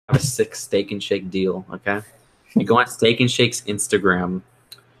have a sick Steak and Shake deal. Okay, you go on Steak and Shake's Instagram,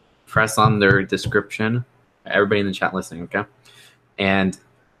 press on their description. Everybody in the chat listening, okay, and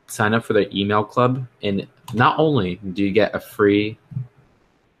sign up for their email club. And not only do you get a free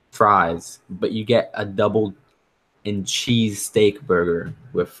fries, but you get a double and cheese steak burger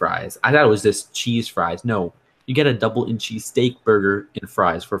with fries. I thought it was just cheese fries. No, you get a double and cheese steak burger and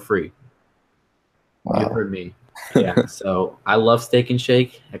fries for free. Wow. You heard me. Yeah. So I love Steak and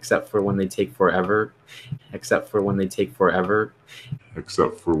Shake, except for when they take forever. Except for when they take forever.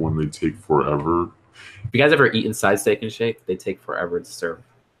 Except for when they take forever. Have you guys ever eaten inside Steak and Shake? They take forever to serve.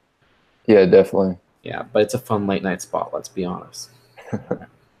 Yeah, definitely. Yeah, but it's a fun late night spot. Let's be honest.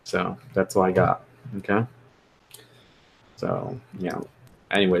 So that's what I got. Okay. So,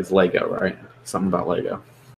 anyways, Lego, right? Something about Lego.